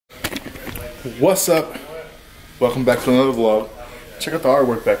What's up? Welcome back to another vlog. Check out the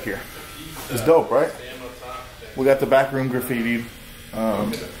artwork back here. It's dope, right? We got the back room graffitied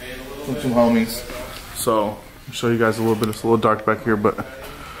from some homies. So I'll show you guys a little bit. It's a little dark back here, but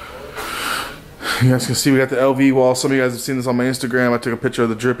you guys can see we got the LV wall. Some of you guys have seen this on my Instagram. I took a picture of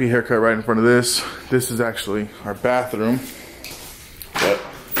the drippy haircut right in front of this. This is actually our bathroom. But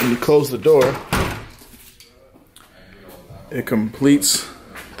when you close the door, it completes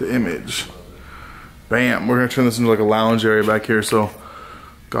the image. Bam! We're gonna turn this into like a lounge area back here. So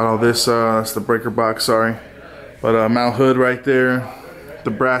got all this. That's the breaker box. Sorry, but Mount Hood right there.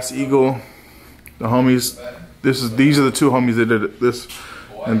 The brass eagle. The homies. These are the two homies that did it. This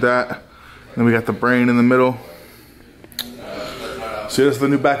and that. Then we got the brain in the middle. See, this is the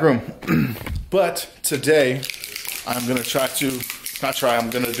new back room. But today, I'm gonna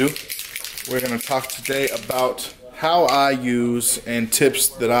we're gonna talk today about how I use and tips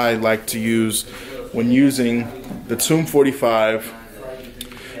that I like to use when using the Tomb45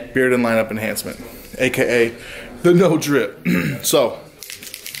 beard and lineup enhancement, aka the no drip. So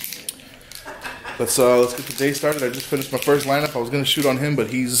let's get the day started. I just finished my first lineup. I was gonna shoot on him, but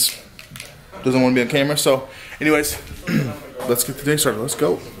he's doesn't want to be on camera. So anyways, let's get the day started. Let's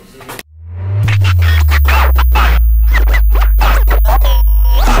go.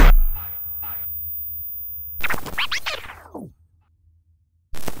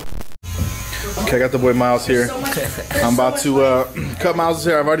 Okay, I got the boy Miles here. I'm about to cut Miles'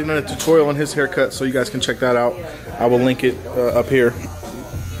 hair. I've already done a tutorial on his haircut, so you guys can check that out. I will link it up here.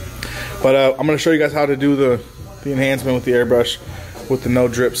 But I'm going to show you guys how to do the enhancement with the airbrush with the no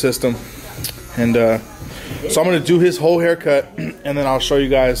drip system. And so I'm going to do his whole haircut, and then I'll show you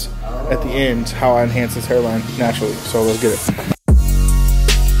guys at the end how I enhance his hairline naturally. So let's get it.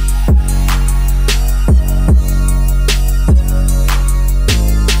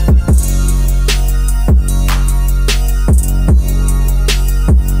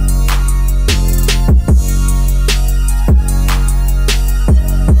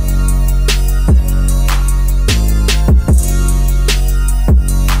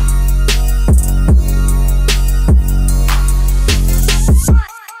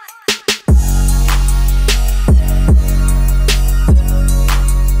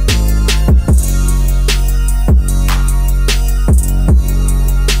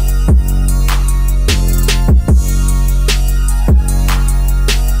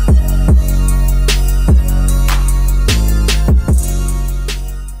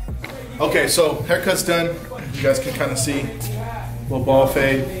 Okay, so haircut's done. You guys can kind of see a little ball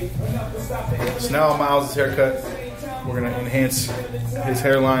fade. So now Miles' haircut, we're gonna enhance his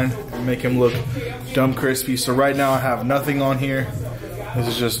hairline and make him look dumb crispy. So right now I have nothing on here. This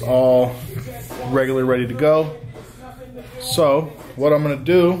is just all regular, ready to go. So what I'm gonna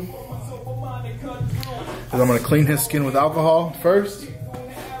do is I'm gonna clean his skin with alcohol first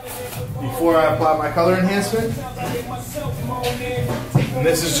before I apply my color enhancement. And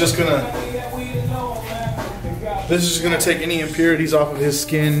this is just gonna take any impurities off of his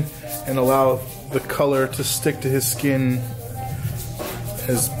skin and allow the color to stick to his skin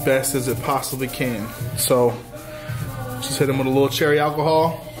as best as it possibly can. So just hit him with a little cherry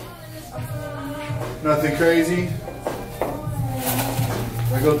alcohol. Nothing crazy.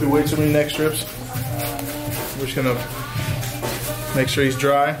 I go through way too many neck strips. We're just gonna make sure he's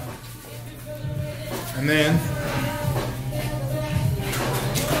dry. And then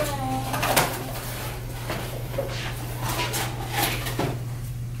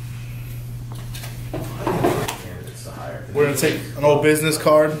we're going to take an old business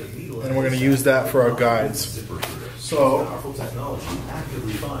card and we're going to use that for our guides. So, powerful technology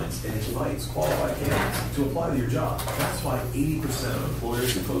actively finds and invites qualified candidates to apply to your job. That's why 80% of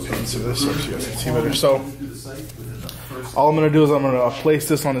employers who post on this so you guys can see better. So, all I'm going to do is I'm going to place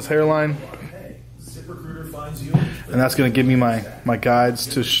this on his hairline, and that's going to give me my guides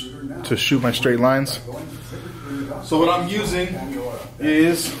to shoot my straight lines. So what I'm using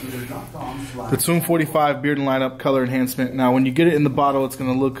is the Tomb45 beard and lineup color enhancement. Now when you get it in the bottle, it's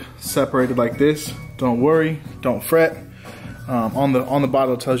going to look separated like this. Don't worry, don't fret. On the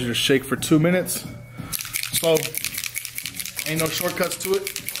bottle it tells you to shake for 2 minutes. So ain't no shortcuts to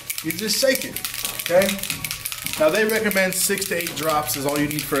it. You just shake it, okay? Now they recommend 6 to 8 drops is all you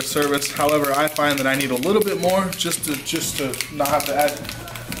need for a service. However, I find that I need a little bit more just to not have to add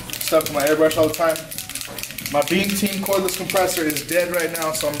stuff to my airbrush all the time. My Beam Team cordless compressor is dead right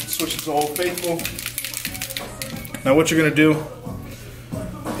now, so I'm switching to Old Faithful. Now what you're gonna do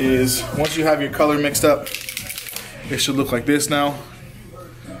is, once you have your color mixed up, it should look like this now.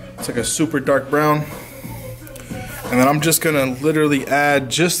 It's like a super dark brown. And then I'm just gonna literally add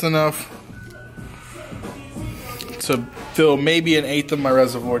just enough to fill maybe 1/8 of my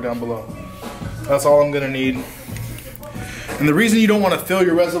reservoir down below. That's all I'm gonna need. And the reason you don't want to fill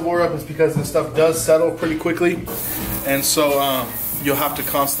your reservoir up is because this stuff does settle pretty quickly, and so you'll have to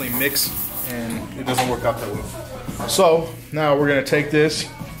constantly mix, and it doesn't work out that well. So now we're gonna take this,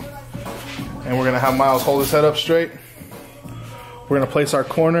 and we're gonna have Miles hold his head up straight. We're gonna place our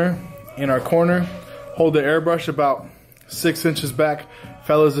corner in our corner, hold the airbrush about 6 inches back.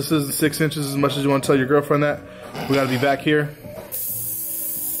 Fellas, this isn't 6 inches as much as you want to tell your girlfriend that. We gotta be back here,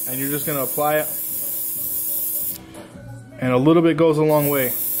 and you're just gonna apply it. And a little bit goes a long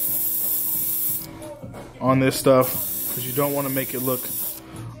way on this stuff, because you don't want to make it look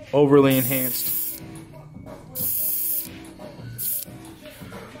overly enhanced.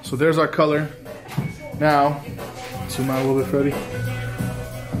 So there's our color. Now, zoom out a little bit, Freddie.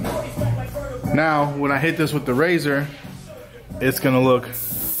 Now, when I hit this with the razor, it's gonna look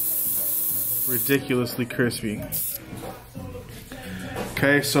ridiculously crispy.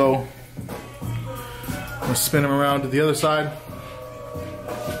 Okay, so I'm gonna spin them around to the other side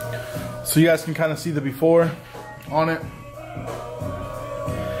so you guys can kind of see the before on it,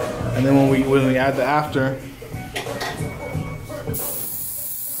 and then when we add the after,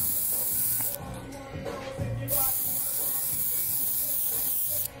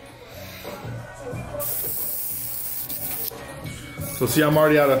 so see, I'm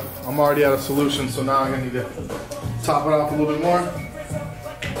already out of solution, so now I'm gonna need to top it off a little bit more.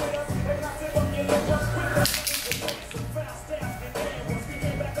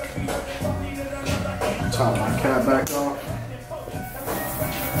 Top my cap back off,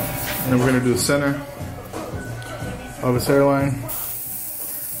 and then we're gonna do the center of his hairline.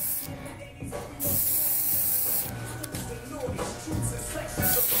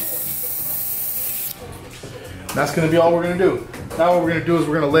 That's gonna be all we're gonna do. Now what we're gonna do is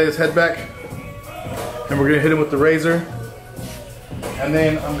we're gonna lay his head back, and we're gonna hit him with the razor, and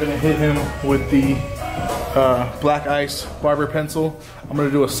then I'm gonna hit him with the black ice barber pencil. I'm gonna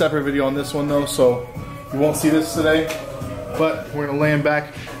do a separate video on this one though, so you won't see this today, but we're gonna lay him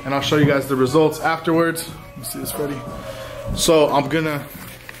back, and I'll show you guys the results afterwards. Let me see this, Freddie. So I'm gonna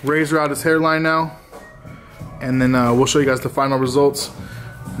razor out his hairline now, and then we'll show you guys the final results.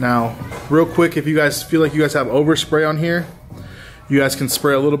 Now, real quick, if you guys feel like you guys have overspray on here, you guys can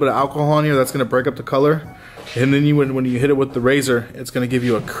spray a little bit of alcohol on here. That's gonna break up the color. And then when you hit it with the razor, it's gonna give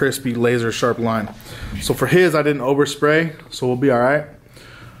you a crispy, laser sharp line. So for his, I didn't overspray, so we'll be all right.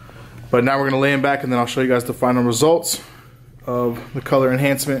 But now we're gonna lay him back, and then I'll show you guys the final results of the color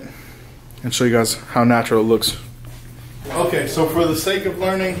enhancement and show you guys how natural it looks. Okay, so for the sake of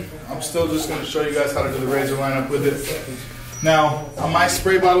learning, I'm still just gonna show you guys how to do the razor lineup with it. Now, my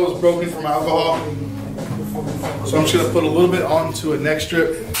spray bottle is broken from alcohol, so I'm just gonna put a little bit onto a neck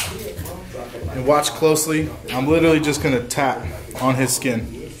strip, and watch closely. I'm literally just gonna tap on his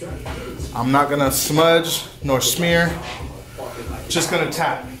skin. I'm not gonna smudge nor smear, just gonna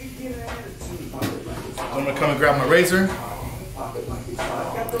tap. I'm gonna come and grab my razor,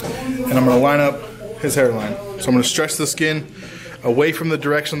 and I'm gonna line up his hairline. So I'm gonna stretch the skin away from the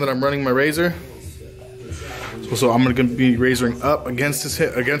direction that I'm running my razor. So I'm gonna be razoring up against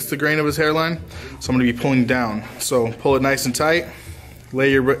the grain of his hairline. So I'm gonna be pulling down. So pull it nice and tight.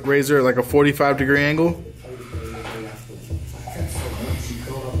 Lay your razor at like a 45-degree angle.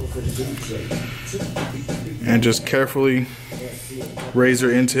 And just carefully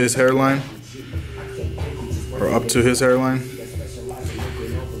razor into his hairline, or up to his hairline.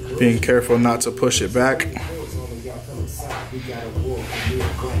 Being careful not to push it back.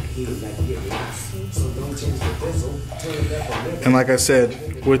 And like I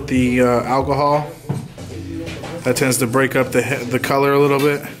said, with the alcohol, that tends to break up the color a little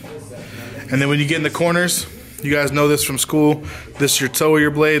bit. And then when you get in the corners, you guys know this from school, this is your toe of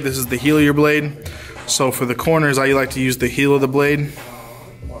your blade, this is the heel of your blade. So for the corners, I like to use the heel of the blade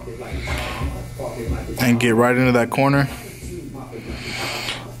and get right into that corner.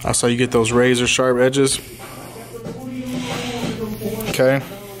 That's how you get those razor sharp edges. Okay,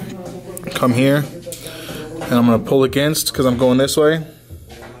 come here, and I'm gonna pull against, because I'm going this way.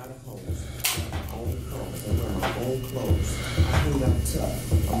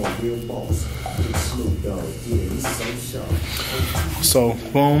 So,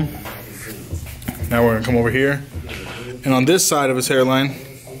 boom. Now we're gonna come over here, and on this side of his hairline,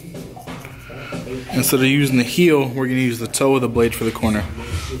 instead of using the heel, we're gonna use the toe of the blade for the corner.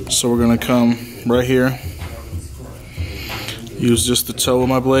 So we're gonna come right here, use just the toe of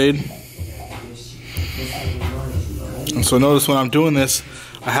my blade. And so notice when I'm doing this,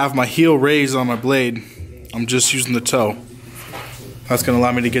 I have my heel raised on my blade. I'm just using the toe. That's gonna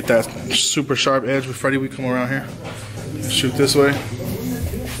allow me to get that super sharp edge. With Freddie, we come around here, shoot this way.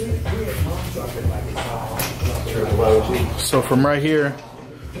 So from right here,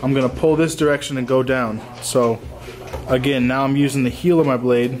 I'm gonna pull this direction and go down. So again, now I'm using the heel of my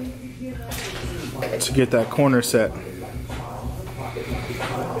blade to get that corner set.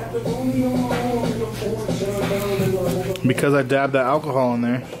 Because I dabbed that alcohol in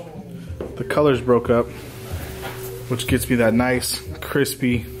there, the colors broke up, which gets me that nice,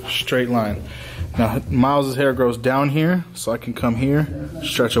 crispy, straight line. Now, Miles' hair grows down here, so I can come here,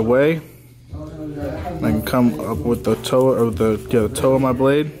 stretch away. I can come up with the toe, or the toe of my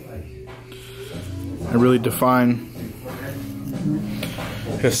blade, and really define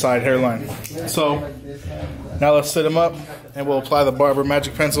his side hairline. So, now let's set him up, and we'll apply the barber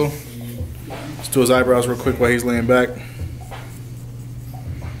magic pencil. Let's do his eyebrows real quick while he's laying back.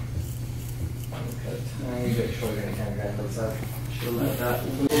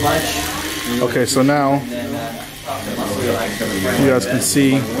 Okay, so now you guys can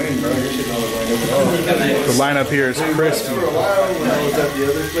see the lineup here is crispy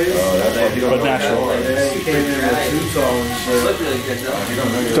but natural.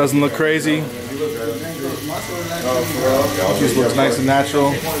 Doesn't look crazy. Just looks nice and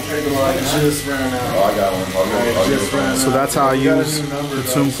natural. So that's how I use the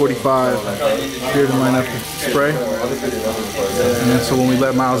Tomb45 beard and lineup spray. And then so when we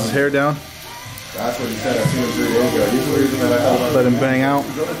let Miles' hair down, let him bang out.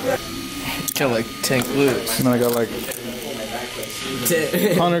 Got like 10 clips. And then I got like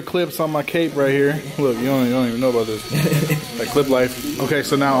 100 clips on my cape right here. Look, you don't even know about this. Like clip life. Okay,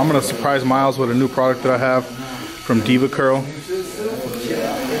 so now I'm gonna surprise Miles with a new product that I have from Diva Curl.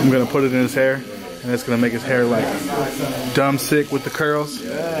 I'm gonna put it in his hair, and it's gonna make his hair like dumb sick with the curls.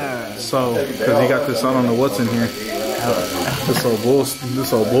 So, cause he got this, I don't know what's in here. This old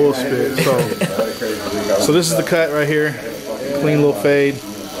bullshit. So this is the cut right here. Clean little fade.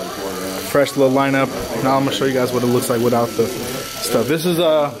 Fresh little lineup. Now I'm gonna show you guys what it looks like without the stuff. This is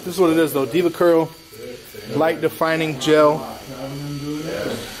what it is though. Diva Curl light defining gel.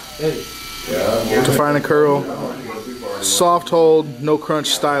 Defining curl. Soft hold, no crunch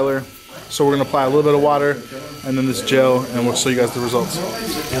styler. So we're gonna apply a little bit of water and then this gel, and we'll show you guys the results.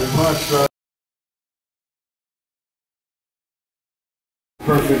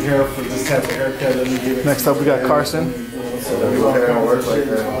 Perfect hair for this type of haircut. Next up we got Carson.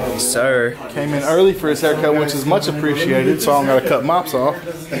 Sir. Came in early for his haircut, which is much appreciated, so I don't gotta cut mops off.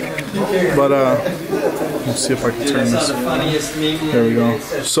 But let's see if I can turn this. There we go.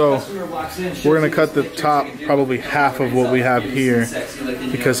 So we're gonna cut the top probably half of what we have here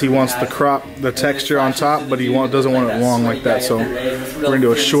because he wants the crop, the texture on top, but he doesn't want it long like that. So we're gonna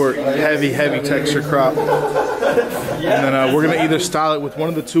do a short, heavy texture crop, and then we're gonna either style it with one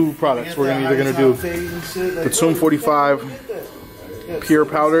of the two products. We're either gonna do the Tomb45 pure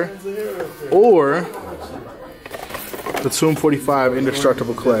powder or the Tomb45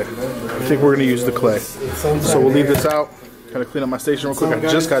 indestructible clay. I think we're gonna use the clay. So we'll leave this out. Gotta clean up my station real quick. I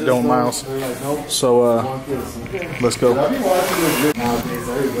just got done with Miles. So let's go.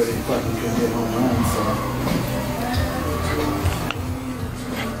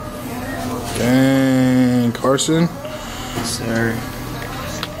 Dang, Carson. Sir.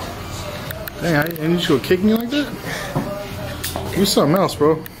 Dang, and you just gonna kick me like that? Do something else,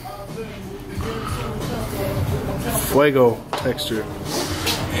 bro. Fuego texture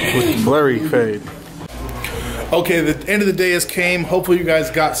with blurry fade. Okay, the end of the day has came. Hopefully you guys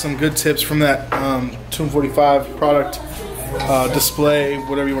got some good tips from that Tomb45 product display,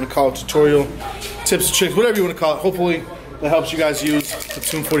 whatever you want to call it, tutorial, tips, tricks, whatever you want to call it. Hopefully that helps you guys use the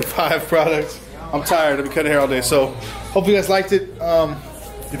Tomb45 product. I'm tired. I've been cutting hair all day, so hopefully you guys liked it.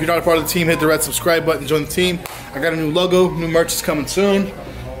 If you're not a part of the team, hit the red subscribe button, join the team. I got a new logo, new merch is coming soon.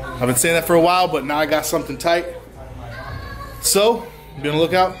 I've been saying that for a while, but now I got something tight. So, be on the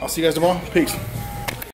lookout. I'll see you guys tomorrow. Peace.